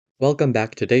Welcome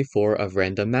back to day 4 of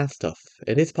random math stuff.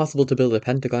 It is possible to build a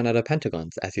pentagon out of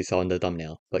pentagons, as you saw in the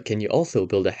thumbnail, but can you also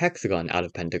build a hexagon out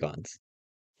of pentagons?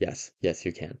 Yes,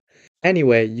 you can.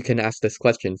 Anyway, you can ask this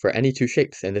question for any two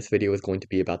shapes, and this video is going to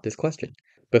be about this question.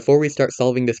 Before we start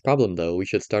solving this problem though, we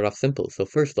should start off simple, so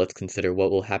first let's consider what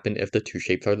will happen if the two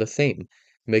shapes are the same.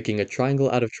 Making a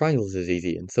triangle out of triangles is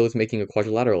easy, and so is making a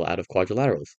quadrilateral out of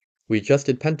quadrilaterals. We just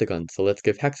did pentagons, so let's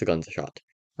give hexagons a shot.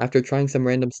 After trying some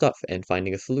random stuff and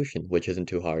finding a solution, which isn't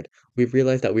too hard, we've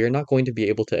realized that we are not going to be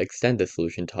able to extend this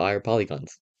solution to higher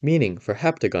polygons. Meaning, for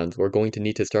heptagons, we're going to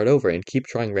need to start over and keep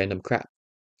trying random crap.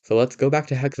 So let's go back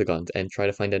to hexagons and try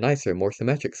to find a nicer, more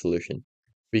symmetric solution.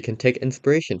 We can take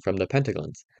inspiration from the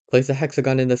pentagons, place a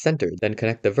hexagon in the center, then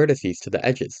connect the vertices to the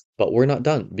edges. But we're not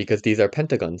done, because these are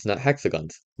pentagons, not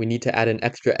hexagons. We need to add an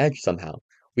extra edge somehow.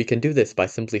 We can do this by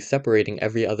simply separating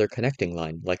every other connecting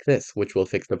line, like this, which will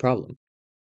fix the problem.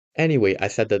 Anyway, I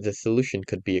said that this solution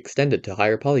could be extended to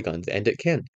higher polygons, and it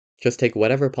can. Just take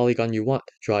whatever polygon you want,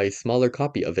 draw a smaller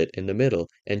copy of it in the middle,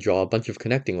 and draw a bunch of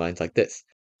connecting lines like this.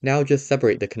 Now just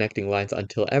separate the connecting lines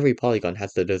until every polygon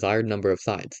has the desired number of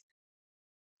sides.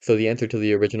 So the answer to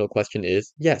the original question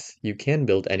is, yes, you can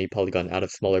build any polygon out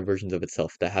of smaller versions of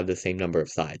itself that have the same number of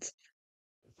sides.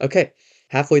 Okay,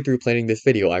 halfway through planning this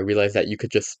video, I realized that you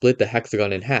could just split the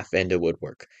hexagon in half and it would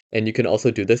work. And you can also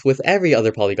do this with every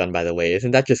other polygon, by the way, isn't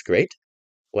that just great?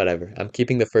 Whatever, I'm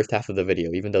keeping the first half of the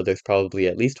video, even though there's probably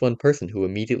at least one person who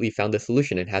immediately found the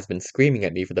solution and has been screaming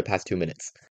at me for the past 2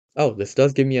 minutes. Oh, this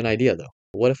does give me an idea though.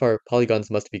 What if our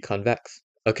polygons must be convex?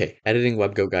 Okay, editing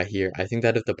WebGo guy here, I think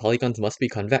that if the polygons must be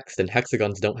convex, then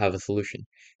hexagons don't have a solution.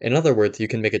 In other words, you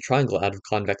can make a triangle out of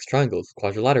convex triangles,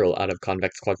 quadrilateral out of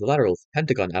convex quadrilaterals,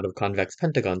 pentagon out of convex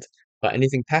pentagons, but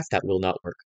anything past that will not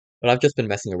work. But I've just been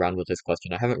messing around with this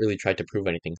question, I haven't really tried to prove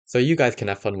anything, so you guys can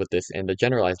have fun with this and the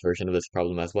generalized version of this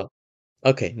problem as well.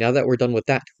 Okay, now that we're done with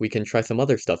that, we can try some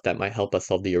other stuff that might help us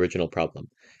solve the original problem.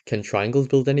 Can triangles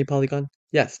build any polygon?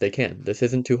 Yes, they can. This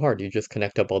isn't too hard, you just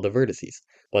connect up all the vertices.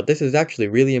 But this is actually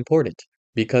really important,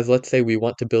 because let's say we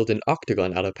want to build an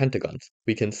octagon out of pentagons.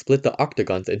 We can split the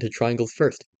octagons into triangles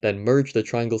first, then merge the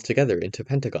triangles together into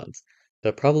pentagons.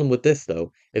 The problem with this,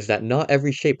 though, is that not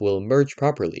every shape will merge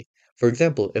properly. For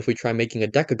example, if we try making a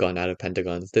decagon out of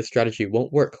pentagons, this strategy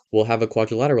won't work. We'll have a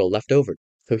quadrilateral left over.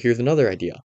 So here's another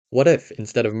idea. What if,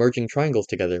 instead of merging triangles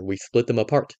together, we split them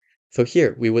apart? So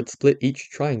here, we would split each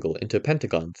triangle into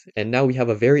pentagons, and now we have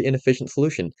a very inefficient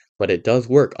solution, but it does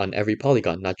work on every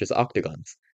polygon, not just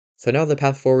octagons. So now the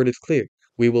path forward is clear.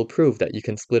 We will prove that you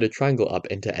can split a triangle up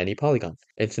into any polygon,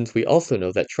 and since we also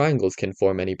know that triangles can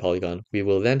form any polygon, we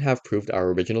will then have proved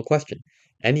our original question.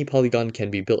 Any polygon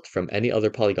can be built from any other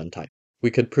polygon type.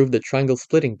 We could prove the triangle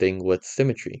splitting thing with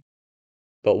symmetry.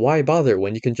 But why bother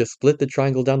when you can just split the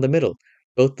triangle down the middle?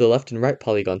 Both the left and right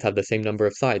polygons have the same number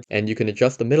of sides, and you can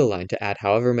adjust the middle line to add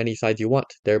however many sides you want,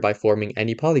 thereby forming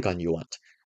any polygon you want.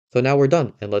 So now we're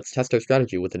done, and let's test our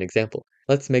strategy with an example.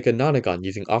 Let's make a nonagon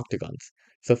using octagons.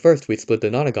 So first we split the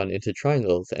nonagon into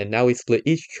triangles, and now we split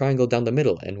each triangle down the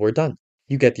middle, and we're done.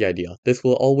 You get the idea. This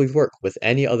will always work with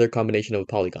any other combination of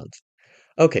polygons.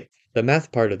 Okay, the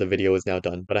math part of the video is now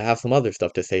done, but I have some other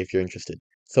stuff to say if you're interested.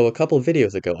 So a couple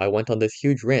videos ago, I went on this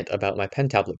huge rant about my pen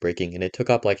tablet breaking, and it took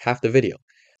up like half the video.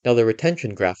 Now the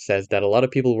retention graph says that a lot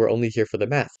of people were only here for the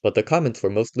math, but the comments were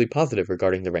mostly positive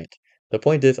regarding the rant. The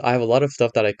point is, I have a lot of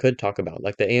stuff that I could talk about,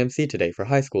 like the AMC today for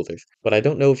high schoolers, but I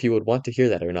don't know if you would want to hear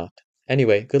that or not.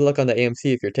 Anyway, good luck on the AMC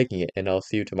if you're taking it, and I'll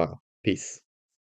see you tomorrow. Peace.